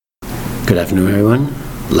Good afternoon, everyone.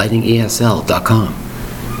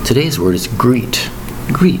 LightningESL.com. Today's word is greet.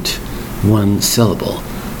 Greet, one syllable,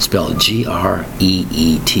 spelled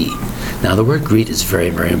G-R-E-E-T. Now, the word greet is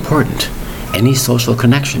very, very important. Any social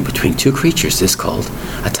connection between two creatures is called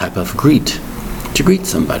a type of greet. To greet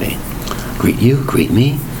somebody. Greet you, greet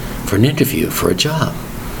me, for an interview, for a job.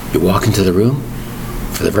 You walk into the room,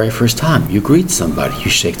 for the very first time, you greet somebody. You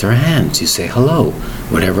shake their hands, you say hello,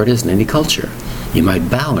 whatever it is in any culture. You might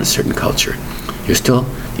bow in a certain culture.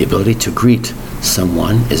 The ability to greet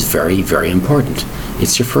someone is very, very important.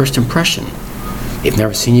 It's your first impression. They've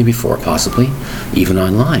never seen you before, possibly. Even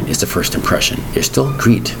online is the first impression. You still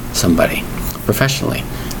greet somebody professionally,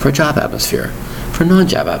 for a job atmosphere, for a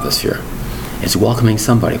non-job atmosphere. It's welcoming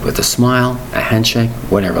somebody with a smile, a handshake,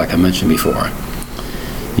 whatever, like I mentioned before.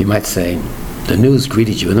 You might say, the news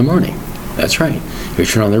greeted you in the morning. That's right. You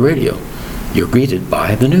turn on the radio. You're greeted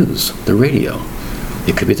by the news, the radio.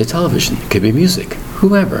 It could be the television, it could be music,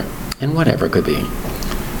 whoever, and whatever it could be.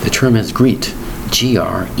 The term is greet,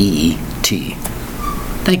 G-R-E-E-T.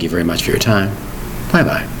 Thank you very much for your time.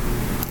 Bye-bye.